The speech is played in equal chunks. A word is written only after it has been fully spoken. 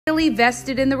really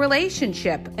vested in the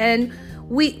relationship. And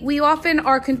we often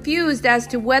are confused as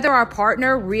to whether our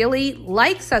partner really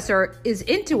likes us or is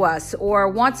into us or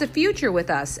wants a future with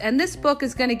us. And this book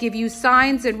is going to give you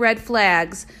signs and red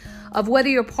flags of whether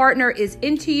your partner is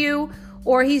into you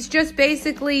or he's just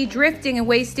basically drifting and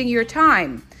wasting your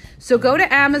time. So go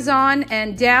to Amazon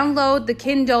and download the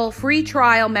Kindle free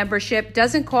trial membership.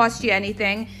 Doesn't cost you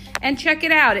anything. And check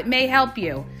it out. It may help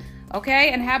you. Okay?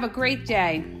 And have a great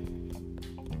day.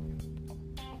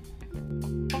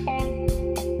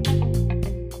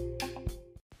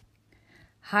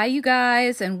 Hi, you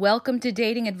guys, and welcome to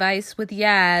Dating Advice with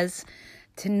Yaz.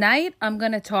 Tonight, I'm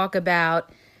going to talk about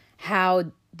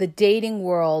how the dating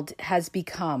world has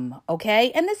become, okay?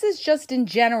 And this is just in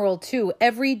general, too,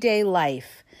 everyday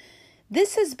life.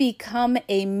 This has become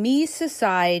a me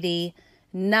society,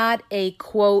 not a,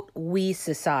 quote, we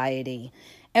society.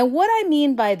 And what I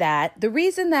mean by that, the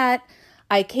reason that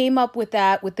I came up with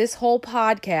that with this whole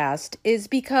podcast is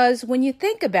because when you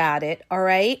think about it, all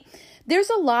right,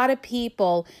 there's a lot of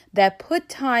people that put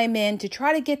time in to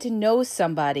try to get to know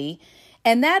somebody,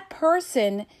 and that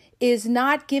person is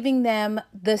not giving them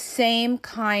the same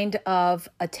kind of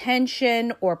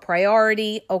attention or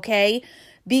priority, okay?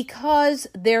 Because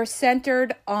they're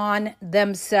centered on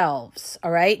themselves,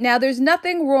 all right? Now, there's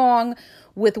nothing wrong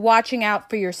with watching out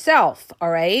for yourself, all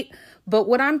right? But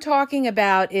what I'm talking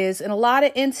about is in a lot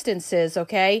of instances,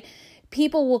 okay,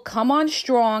 people will come on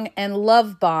strong and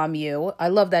love bomb you. I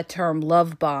love that term,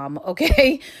 love bomb,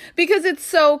 okay? Because it's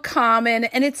so common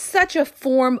and it's such a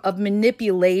form of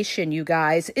manipulation, you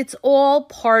guys. It's all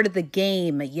part of the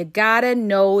game. You gotta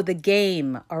know the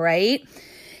game, all right?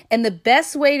 And the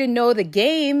best way to know the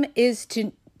game is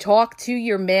to talk to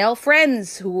your male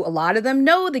friends, who a lot of them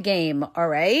know the game, all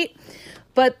right?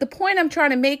 But the point I'm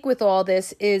trying to make with all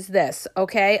this is this,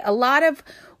 okay? A lot of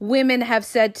women have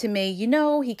said to me, you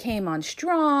know, he came on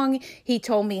strong. He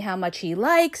told me how much he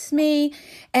likes me.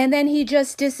 And then he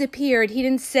just disappeared. He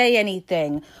didn't say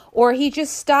anything. Or he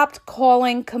just stopped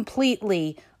calling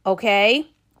completely, okay?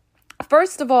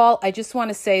 First of all, I just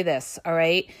want to say this, all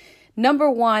right? Number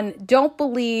one, don't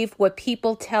believe what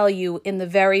people tell you in the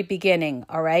very beginning,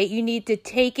 all right? You need to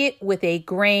take it with a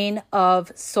grain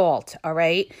of salt, all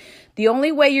right? The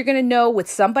only way you're going to know what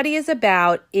somebody is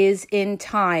about is in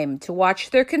time, to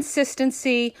watch their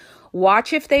consistency,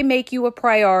 watch if they make you a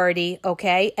priority,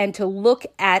 okay? And to look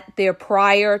at their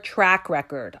prior track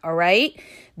record, all right?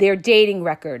 Their dating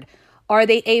record. Are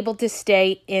they able to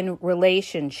stay in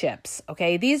relationships,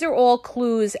 okay? These are all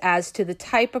clues as to the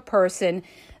type of person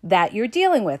that you're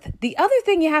dealing with. The other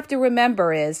thing you have to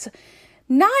remember is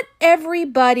not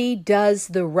everybody does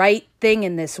the right thing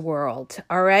in this world,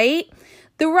 all right?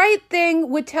 The right thing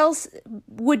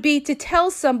would be to tell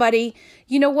somebody,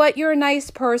 you know what, you're a nice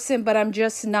person, but I'm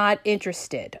just not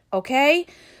interested, okay?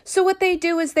 So what they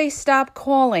do is they stop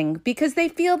calling because they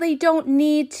feel they don't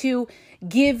need to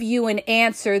give you an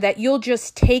answer, that you'll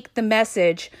just take the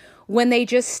message when they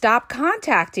just stop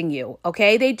contacting you,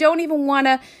 okay? They don't even want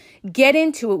to get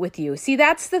into it with you. See,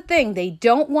 that's the thing. They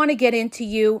don't want to get into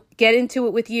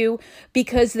it with you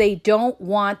because they don't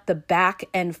want the back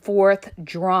and forth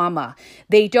drama.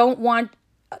 They don't want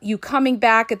you coming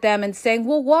back at them and saying,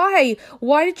 well, why?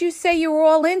 Why did you say you were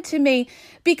all into me?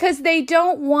 Because they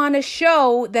don't want to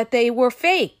show that they were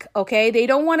fake, okay? They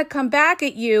don't want to come back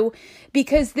at you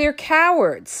because they're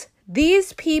cowards.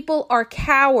 These people are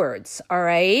cowards, all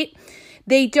right?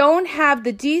 They don't have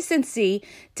the decency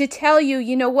to tell you,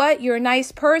 you know what, you're a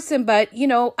nice person, but, you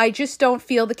know, I just don't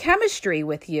feel the chemistry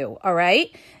with you, all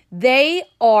right? They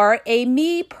are a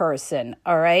me person,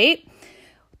 all right?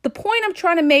 The point I'm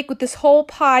trying to make with this whole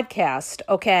podcast,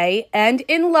 okay, and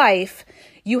in life,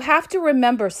 you have to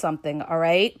remember something, all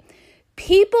right?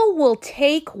 People will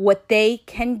take what they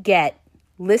can get.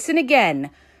 Listen again.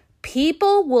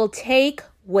 People will take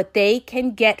what they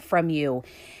can get from you.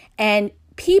 And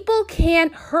people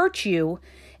can't hurt you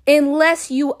unless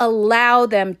you allow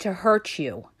them to hurt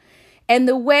you. And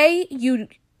the way you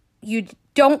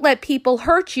don't let people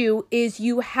hurt you is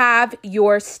you have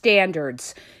your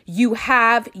standards. You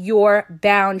have your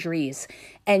boundaries.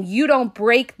 And you don't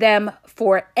break them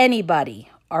for anybody,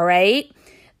 all right?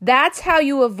 That's how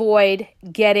you avoid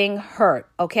getting hurt,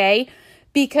 okay?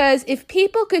 Because if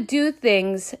people could do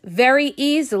things very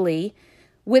easily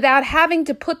without having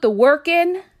to put the work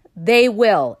in, they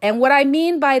will. And what I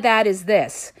mean by that is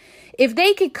this. If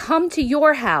they could come to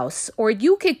your house or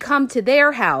you could come to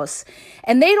their house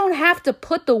and they don't have to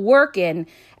put the work in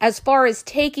as far as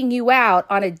taking you out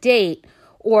on a date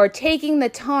or taking the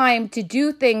time to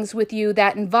do things with you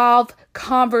that involve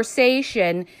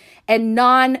conversation and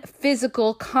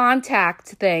non-physical contact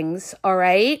things, all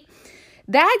right?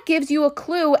 That gives you a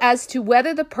clue as to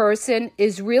whether the person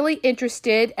is really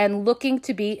interested and looking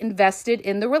to be invested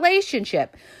in the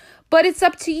relationship. But it's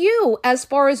up to you as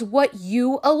far as what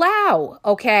you allow,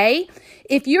 okay?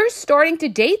 If you're starting to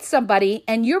date somebody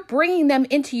and you're bringing them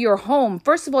into your home,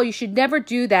 first of all, you should never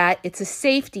do that. It's a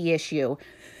safety issue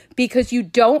because you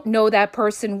don't know that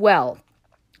person well.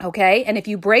 Okay, and if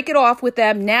you break it off with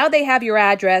them, now they have your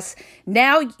address.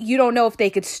 Now you don't know if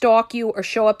they could stalk you or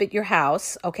show up at your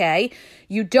house, okay?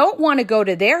 You don't want to go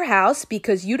to their house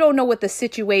because you don't know what the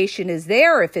situation is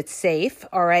there, if it's safe,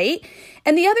 all right?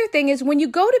 And the other thing is when you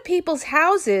go to people's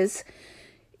houses,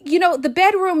 you know, the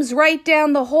bedroom's right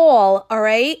down the hall, all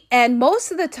right? And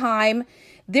most of the time,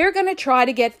 they're going to try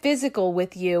to get physical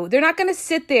with you. They're not going to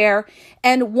sit there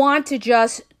and want to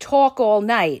just talk all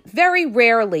night. Very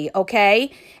rarely,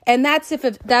 okay? And that's if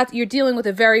that you're dealing with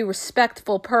a very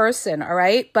respectful person, all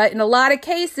right? But in a lot of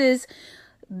cases,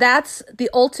 that's the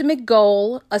ultimate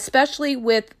goal, especially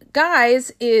with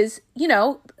guys, is, you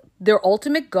know, their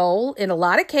ultimate goal in a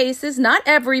lot of cases, not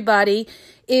everybody,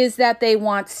 is that they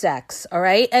want sex, all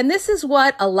right? And this is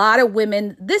what a lot of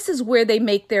women, this is where they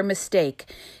make their mistake.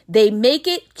 They make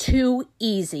it too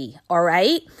easy, all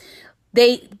right?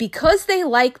 Because they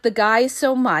like the guy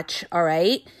so much, all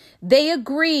right, they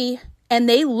agree and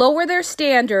they lower their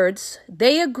standards.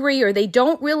 They agree or they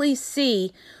don't really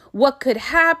see what could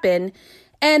happen.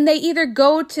 And they either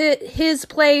go to his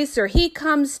place or he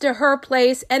comes to her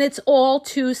place and it's all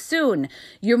too soon.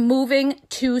 You're moving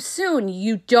too soon.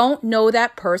 You don't know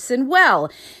that person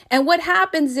well. And what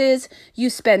happens is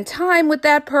you spend time with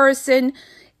that person.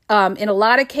 In a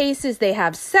lot of cases, they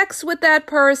have sex with that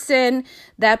person.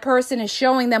 That person is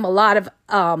showing them a lot of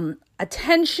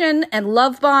attention and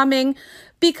love bombing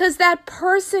because that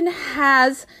person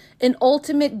has an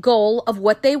ultimate goal of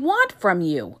what they want from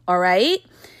you, all right?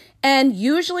 And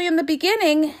usually in the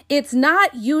beginning, it's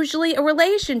not usually a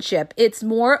relationship. It's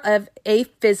more of a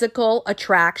physical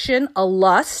attraction, a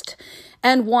lust,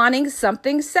 and wanting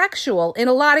something sexual in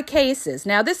a lot of cases.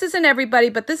 Now, this isn't everybody,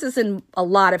 but this is in a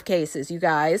lot of cases, you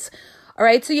guys. All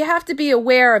right, so you have to be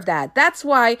aware of that. That's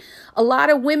why a lot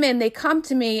of women, they come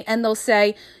to me and they'll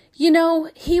say, you know,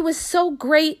 he was so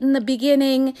great in the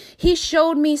beginning. He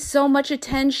showed me so much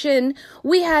attention.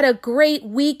 We had a great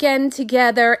weekend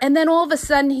together. And then all of a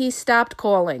sudden he stopped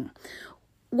calling.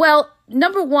 Well,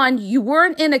 number one, you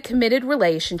weren't in a committed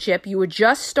relationship. You were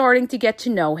just starting to get to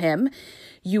know him.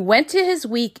 You went to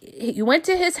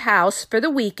his house for the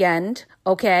weekend,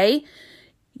 okay?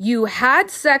 You had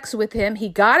sex with him. He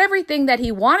got everything that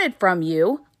he wanted from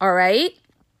you, all right?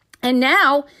 And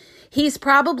now he's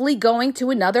probably going to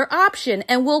another option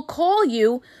and will call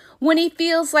you when he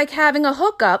feels like having a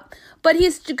hookup, but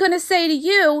he's going to say to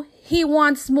you he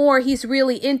wants more, he's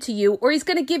really into you, or he's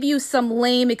going to give you some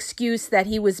lame excuse that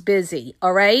he was busy,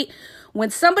 all right?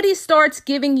 When somebody starts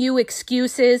giving you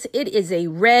excuses, it is a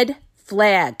red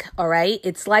flag, all right?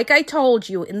 It's like I told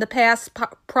you in the past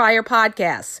prior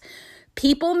podcasts.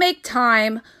 People make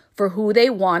time for who they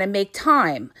want to make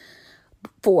time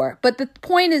for. But the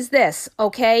point is this,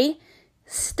 okay?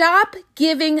 Stop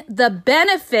giving the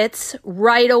benefits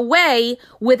right away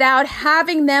without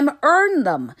having them earn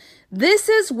them. This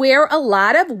is where a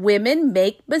lot of women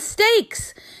make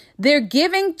mistakes. They're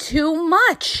giving too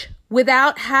much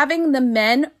without having the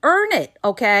men earn it,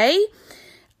 okay?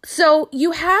 So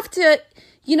you have to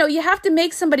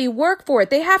make somebody work for it.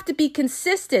 They have to be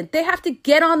consistent. They have to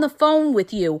get on the phone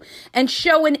with you and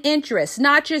show an interest.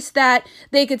 Not just that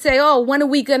they could say, oh, when are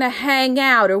we going to hang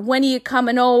out? Or when are you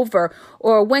coming over?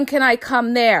 Or when can I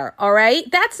come there? All right?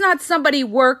 That's not somebody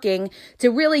working to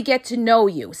really get to know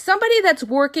you. Somebody that's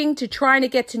working to trying to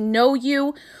get to know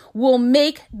you will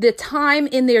make the time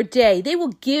in their day. They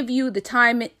will give you the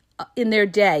time in their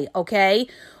day, okay?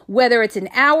 Whether it's an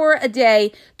hour a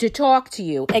day to talk to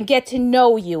you and get to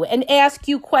know you and ask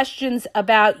you questions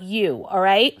about you, all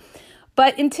right?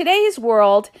 But in today's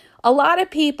world, a lot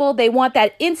of people, they want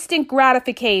that instant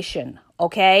gratification,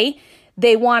 okay?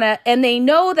 They want to, and they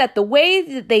know that the way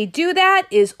that they do that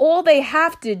is all they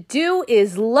have to do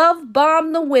is love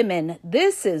bomb the women.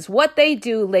 This is what they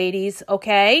do, ladies,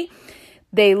 okay?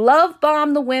 They love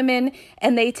bomb the women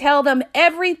and they tell them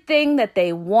everything that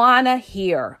they want to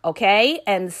hear, okay?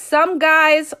 And some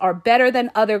guys are better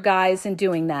than other guys in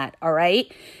doing that, all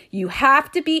right? You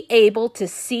have to be able to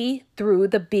see through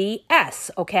the BS,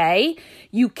 okay?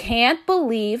 You can't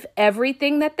believe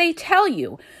everything that they tell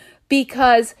you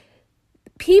because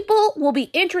People will be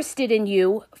interested in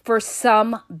you for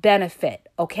some benefit,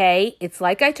 okay? It's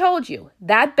like I told you,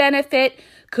 that benefit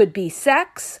could be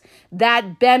sex.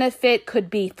 That benefit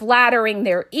could be flattering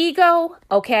their ego,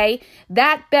 okay?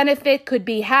 That benefit could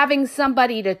be having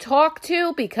somebody to talk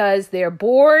to because they're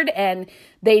bored and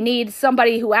they need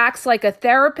somebody who acts like a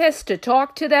therapist to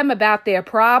talk to them about their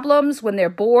problems when they're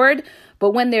bored.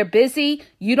 But when they're busy,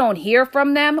 you don't hear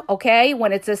from them, okay?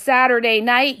 When it's a Saturday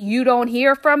night, you don't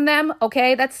hear from them,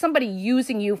 okay? That's somebody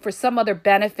using you for some other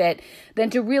benefit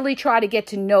than to really try to get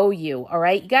to know you, all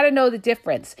right? You got to know the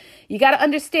difference. You got to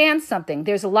understand something.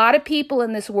 There's a lot of people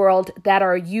in this world that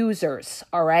are users,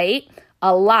 all right?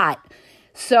 A lot.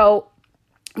 So,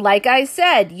 like I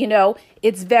said,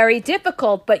 it's very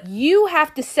difficult, but you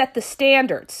have to set the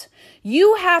standards.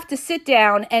 You have to sit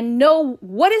down and know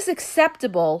what is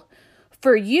acceptable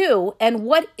for you and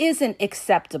what isn't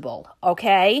acceptable,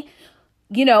 okay?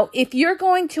 If you're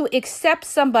going to accept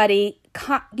somebody,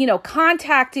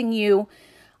 contacting you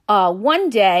one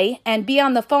day and be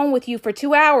on the phone with you for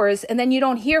 2 hours and then you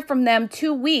don't hear from them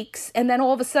 2 weeks and then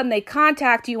all of a sudden they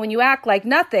contact you and you act like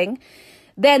nothing,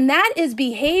 then that is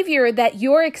behavior that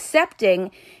you're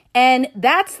accepting, and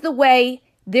that's the way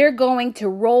they're going to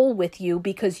roll with you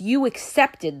because you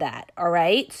accepted that, all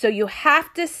right? So you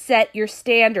have to set your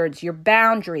standards, your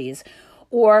boundaries,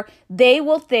 or they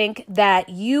will think that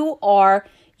you are,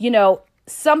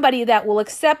 somebody that will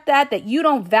accept that you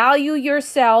don't value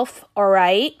yourself, all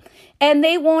right? And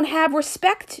they won't have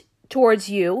respect towards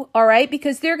you, all right?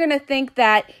 Because they're going to think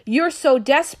that you're so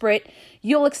desperate,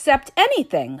 you'll accept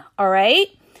anything, all right?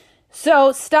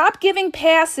 So stop giving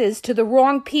passes to the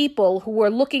wrong people who are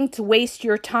looking to waste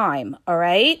your time, all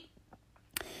right?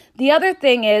 The other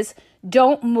thing is,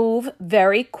 don't move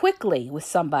very quickly with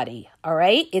somebody, all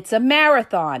right? It's a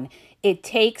marathon. It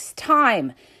takes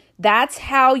time. That's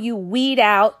how you weed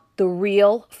out the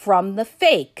real from the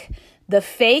fake. The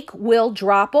fake will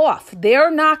drop off. They're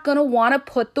not going to want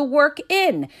to put the work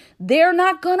in. They're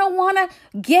not going to want to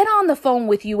get on the phone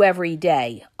with you every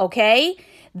day, okay?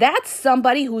 That's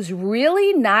somebody who's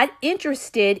really not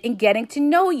interested in getting to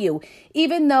know you,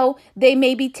 even though they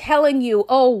may be telling you,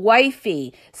 oh,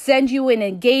 wifey, send you an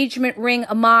engagement ring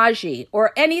emoji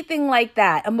or anything like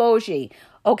that, emoji,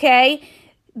 okay?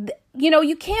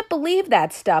 You can't believe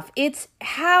that stuff. It's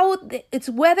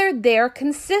whether they're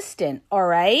consistent, all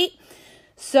right?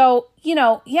 So, you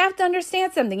have to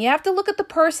understand something. You have to look at the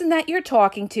person that you're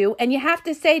talking to and you have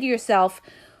to say to yourself,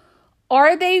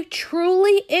 are they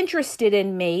truly interested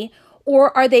in me,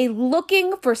 or are they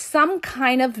looking for some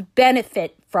kind of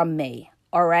benefit from me?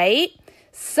 All right?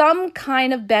 Some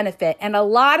kind of benefit. And a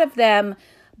lot of them,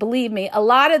 believe me, a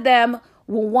lot of them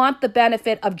will want the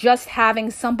benefit of just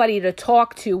having somebody to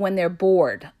talk to when they're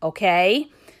bored. Okay?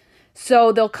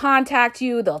 So they'll contact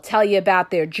you. They'll tell you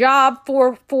about their job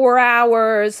for 4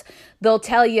 hours. They'll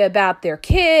tell you about their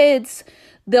kids.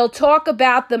 They'll talk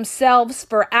about themselves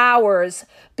for hours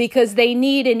because they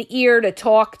need an ear to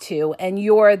talk to and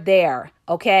you're there,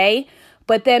 okay?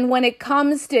 But then when it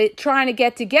comes to trying to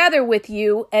get together with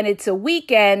you and it's a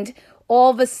weekend, all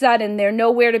of a sudden they're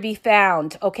nowhere to be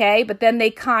found, okay? But then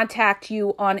they contact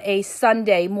you on a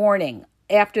Sunday morning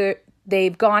after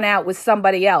they've gone out with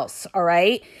somebody else, all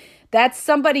right? That's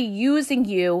somebody using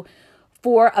you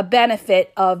for a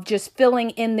benefit of just filling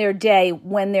in their day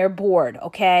when they're bored,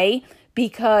 okay?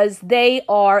 Because they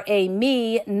are a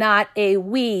me, not a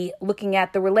we, looking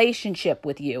at the relationship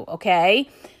with you, okay?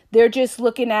 They're just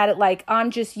looking at it like, I'm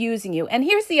just using you. And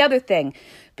here's the other thing.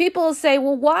 People will say,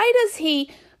 well, why does he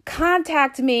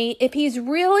contact me if he's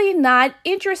really not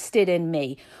interested in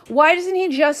me? Why doesn't he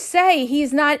just say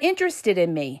he's not interested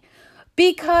in me?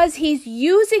 Because he's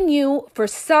using you for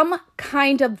some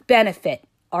kind of benefit,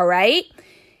 all right?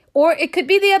 Or it could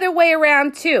be the other way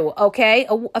around too, okay?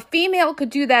 A female could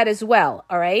do that as well,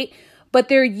 all right? But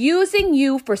they're using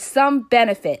you for some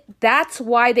benefit. That's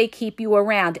why they keep you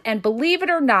around. And believe it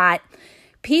or not,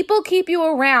 people keep you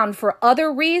around for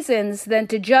other reasons than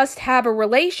to just have a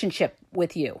relationship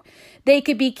with you. They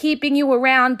could be keeping you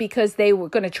around because they were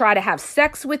going to try to have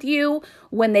sex with you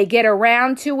when they get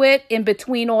around to it in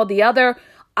between all the other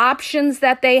options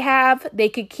that they have. They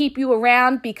could keep you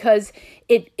around because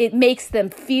it makes them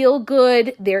feel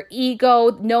good, their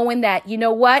ego, knowing that, you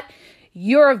know what,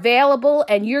 you're available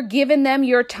and you're giving them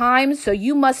your time, so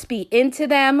you must be into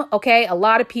them, okay? A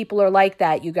lot of people are like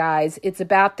that, you guys. It's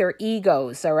about their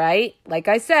egos, all right? Like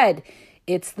I said,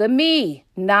 it's the me,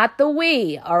 not the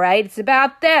we, all right? It's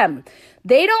about them.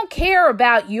 They don't care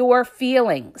about your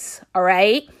feelings, all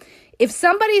right? If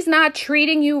somebody's not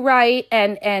treating you right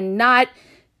and not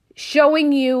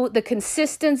showing you the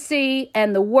consistency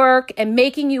and the work and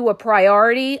making you a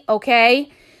priority, okay?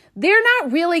 They're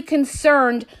not really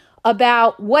concerned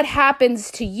about what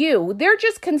happens to you. They're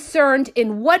just concerned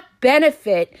in what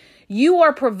benefit you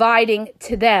are providing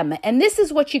to them. And this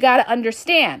is what you got to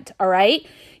understand, all right?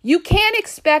 You can't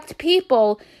expect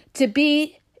people to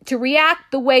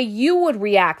react the way you would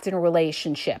react in a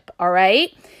relationship, all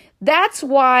right? That's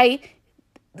why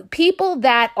people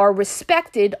that are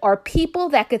respected are people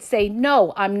that could say,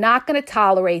 no, I'm not going to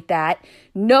tolerate that.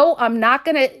 No, I'm not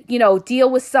going to, deal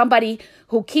with somebody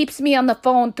who keeps me on the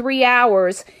phone 3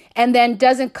 hours and then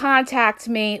doesn't contact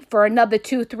me for another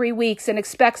 2-3 weeks and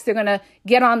expects they're going to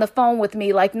get on the phone with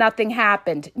me like nothing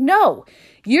happened. No,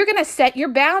 you're going to set your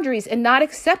boundaries and not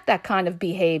accept that kind of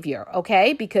behavior,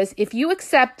 okay? Because if you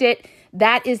accept it,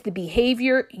 that is the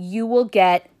behavior you will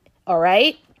get, all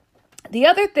right? The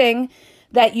other thing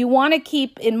that you want to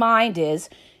keep in mind is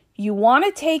you want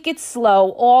to take it slow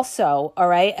also, all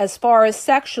right, as far as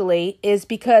sexually, is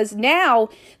because now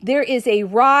there is a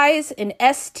rise in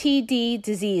STD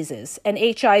diseases and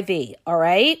HIV, all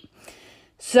right?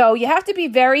 So you have to be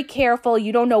very careful.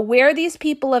 You don't know where these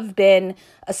people have been,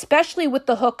 especially with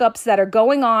the hookups that are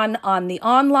going on the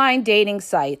online dating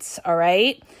sites, all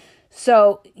right?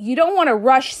 So you don't want to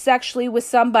rush sexually with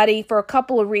somebody for a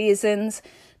couple of reasons.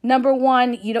 Number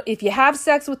one, if you have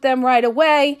sex with them right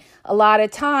away, a lot of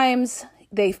times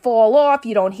they fall off,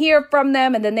 you don't hear from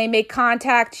them, and then they may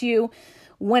contact you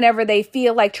whenever they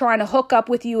feel like trying to hook up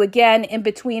with you again in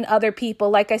between other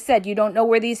people. Like I said, you don't know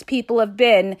where these people have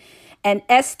been. And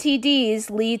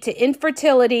STDs lead to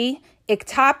infertility,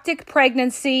 ectopic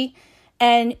pregnancy,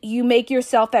 and you make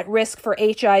yourself at risk for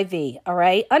HIV, all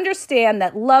right? Understand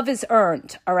that love is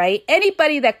earned, all right?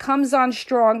 Anybody that comes on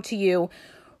strong to you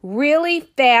really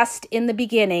fast in the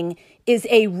beginning is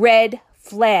a red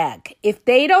flag. If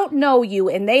they don't know you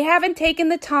and they haven't taken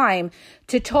the time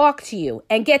to talk to you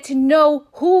and get to know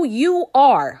who you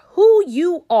are,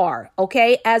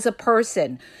 okay, as a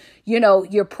person,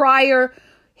 your prior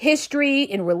history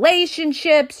in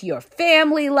relationships, your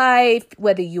family life,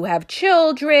 whether you have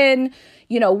children,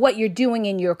 what you're doing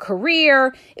in your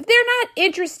career. If they're not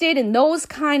interested in those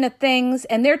kind of things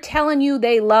and they're telling you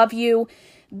they love you,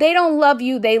 they don't love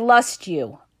you, they lust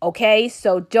you, okay?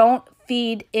 So don't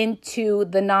feed into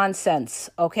the nonsense,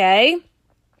 okay?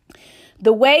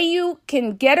 The way you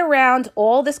can get around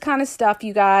all this kind of stuff,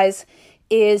 you guys,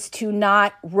 is to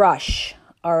not rush,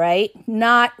 all right?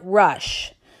 Not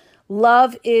rush.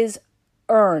 Love is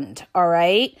earned, all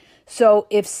right? So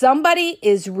if somebody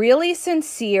is really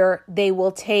sincere, they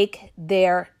will take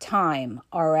their time,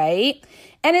 all right?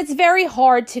 And it's very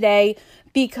hard today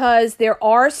because there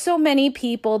are so many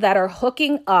people that are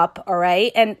hooking up, all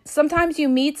right? And sometimes you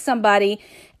meet somebody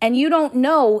and you don't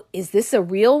know, is this a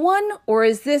real one? Or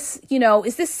is this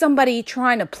somebody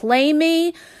trying to play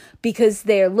me because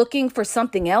they're looking for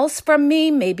something else from me,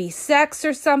 maybe sex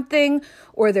or something,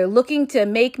 or they're looking to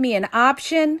make me an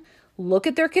option? Look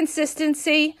at their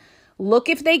consistency. Look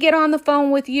if they get on the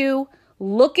phone with you.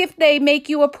 Look if they make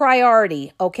you a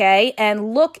priority, okay?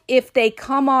 And look if they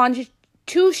come on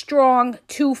too strong,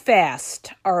 too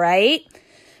fast, all right?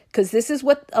 Because this is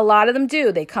what a lot of them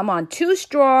do. They come on too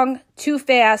strong, too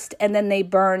fast, and then they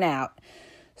burn out.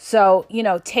 So,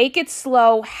 take it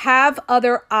slow. Have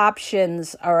other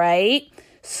options, all right?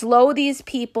 Slow these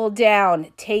people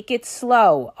down. Take it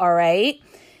slow, all right?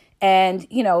 And,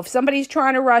 if somebody's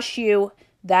trying to rush you,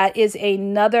 that is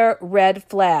another red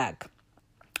flag.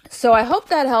 So I hope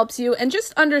that helps you. And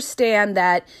just understand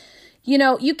that,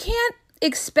 you can't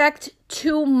expect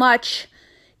too much,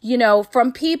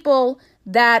 from people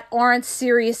that aren't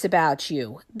serious about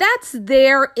you. That's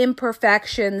their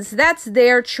imperfections. That's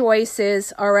their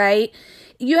choices, all right?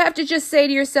 You have to just say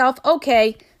to yourself,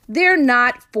 okay, they're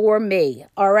not for me,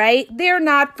 all right? They're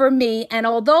not for me. And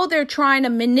although they're trying to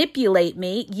manipulate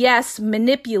me, yes,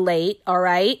 manipulate, all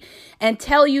right, and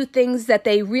tell you things that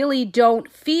they really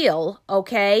don't feel,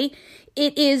 okay,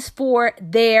 it is for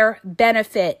their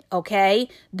benefit, okay?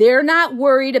 They're not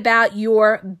worried about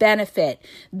your benefit.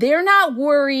 They're not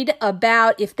worried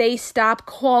about if they stop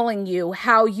calling you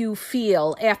how you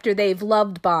feel after they've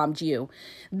loved bombed you.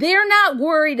 They're not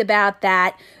worried about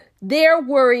that. They're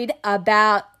worried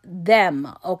about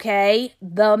them, okay?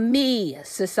 The me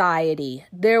society.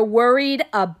 They're worried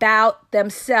about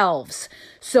themselves.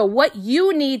 So what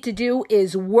you need to do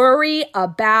is worry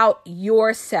about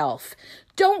yourself.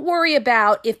 Don't worry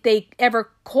about if they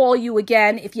ever call you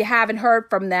again, if you haven't heard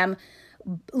from them.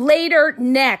 later,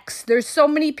 next. There's so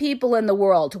many people in the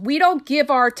world. We don't give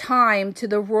our time to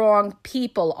the wrong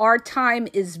people. Our time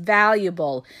is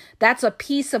valuable. That's a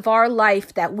piece of our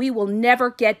life that we will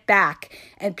never get back.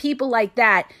 And people like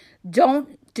that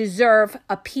don't deserve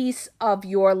a piece of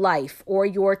your life or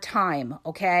your time,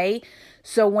 okay?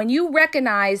 So when you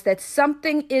recognize that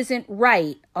something isn't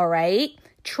right, all right,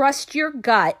 trust your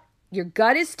gut. Your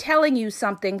gut is telling you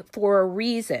something for a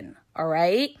reason, all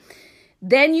right?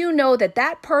 Then you know that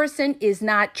that person is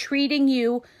not treating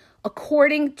you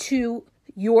according to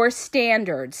your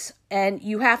standards. And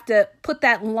you have to put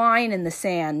that line in the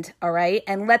sand, all right,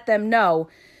 and let them know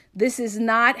this is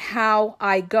not how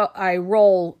I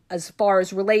roll as far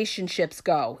as relationships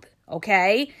go,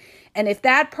 okay? And if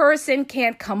that person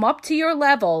can't come up to your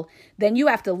level, then you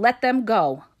have to let them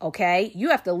go, okay? You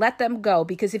have to let them go,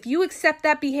 because if you accept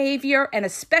that behavior, and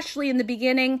especially in the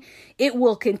beginning, it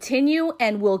will continue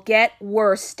and will get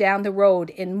worse down the road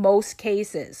in most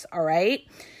cases, all right?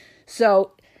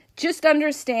 So just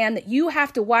understand that you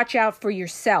have to watch out for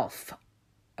yourself,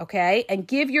 okay? And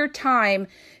give your time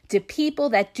to people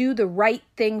that do the right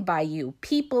thing by you,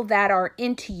 people that are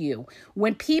into you.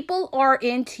 When people are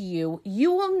into you, you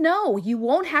will know. You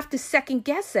won't have to second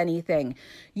guess anything.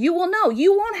 You will know.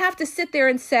 You won't have to sit there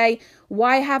and say,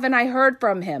 why haven't I heard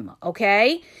from him?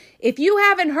 Okay? If you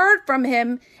haven't heard from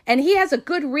him and he has a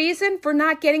good reason for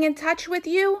not getting in touch with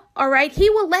you, all right, he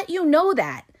will let you know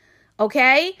that.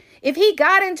 Okay? If he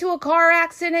got into a car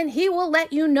accident, he will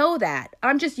let you know that.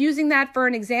 I'm just using that for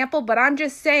an example, but I'm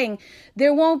just saying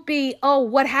there won't be, oh,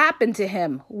 what happened to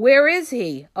him? Where is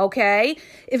he? Okay?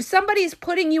 If somebody's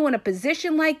putting you in a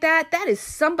position like that, that is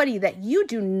somebody that you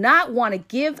do not want to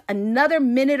give another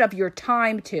minute of your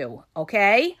time to.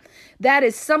 Okay? That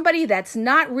is somebody that's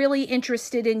not really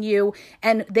interested in you,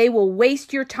 and they will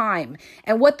waste your time.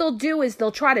 And what they'll do is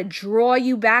they'll try to draw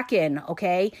you back in,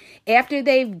 okay? After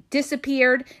they've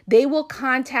disappeared, they will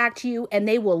contact you and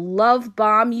they will love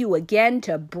bomb you again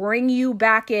to bring you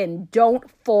back in. Don't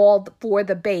fall for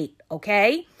the bait,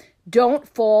 okay? Don't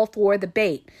fall for the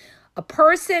bait. A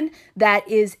person that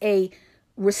is a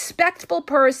respectful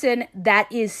person,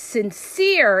 that is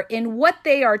sincere in what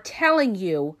they are telling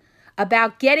you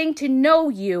about getting to know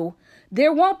you,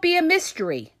 there won't be a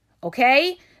mystery,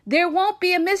 okay? There won't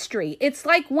be a mystery. It's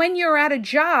like when you're at a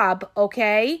job,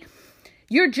 okay?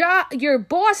 Your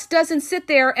boss doesn't sit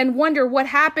there and wonder what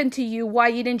happened to you, why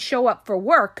you didn't show up for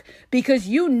work, because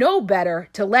you know better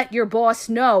to let your boss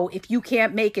know if you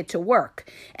can't make it to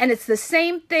work. And it's the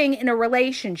same thing in a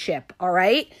relationship, all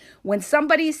right? When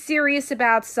somebody's serious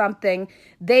about something,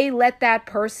 they let that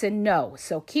person know.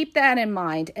 So keep that in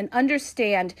mind and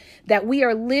understand that we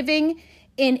are living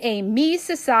in a me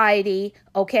society,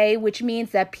 okay, which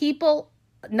means that people,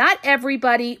 not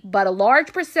everybody, but a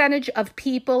large percentage of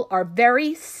people are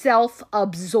very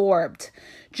self-absorbed.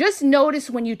 Just notice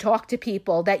when you talk to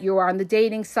people that you're on the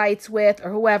dating sites with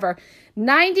or whoever,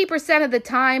 90% of the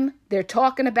time they're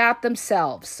talking about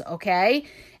themselves, okay?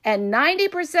 And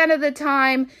 90% of the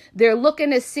time they're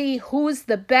looking to see who's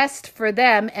the best for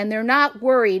them, and they're not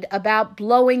worried about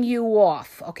blowing you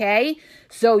off, okay?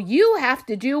 So you have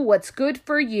to do what's good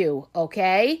for you,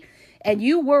 okay? And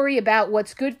you worry about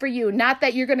what's good for you, not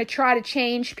that you're going to try to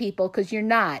change people, because you're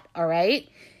not, all right?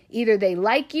 Either they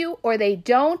like you or they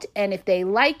don't, and if they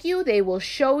like you, they will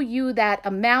show you that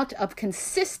amount of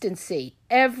consistency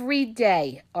every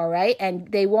day, all right?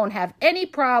 And they won't have any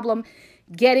problem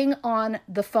getting on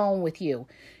the phone with you.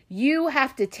 You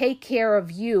have to take care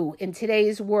of you in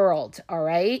today's world, all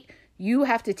right? You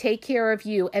have to take care of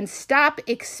you and stop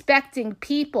expecting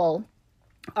people,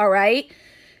 all right,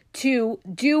 to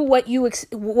do what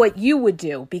you would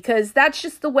do, because that's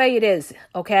just the way it is,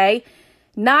 okay?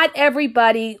 Not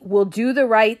everybody will do the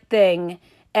right thing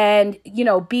and,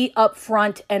 be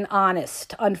upfront and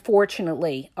honest,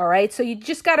 unfortunately, all right? So you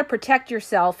just got to protect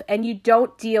yourself, and you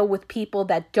don't deal with people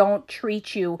that don't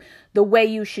treat you the way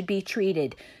you should be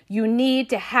treated. You need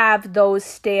to have those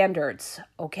standards,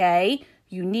 okay?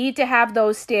 You need to have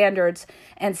those standards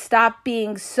and stop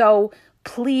being so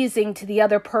pleasing to the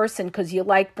other person because you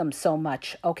like them so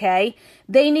much, okay?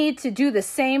 They need to do the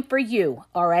same for you,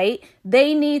 all right?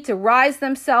 They need to rise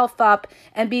themselves up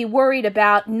and be worried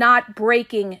about not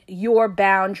breaking your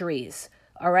boundaries,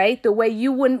 all right? The way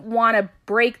you wouldn't want to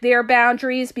break their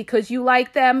boundaries because you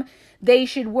like them, they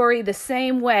should worry the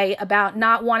same way about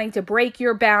not wanting to break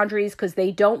your boundaries because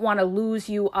they don't want to lose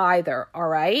you either, all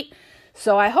right?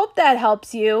 So I hope that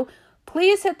helps you.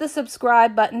 Please hit the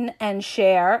subscribe button and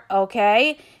share,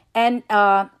 okay? And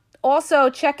also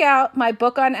check out my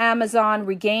book on Amazon,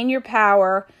 Regain Your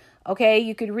Power, Okay,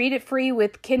 you could read it free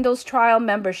with Kindle's trial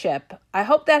membership. I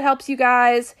hope that helps you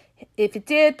guys. If it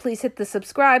did, please hit the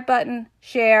subscribe button,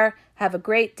 share. Have a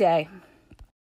great day.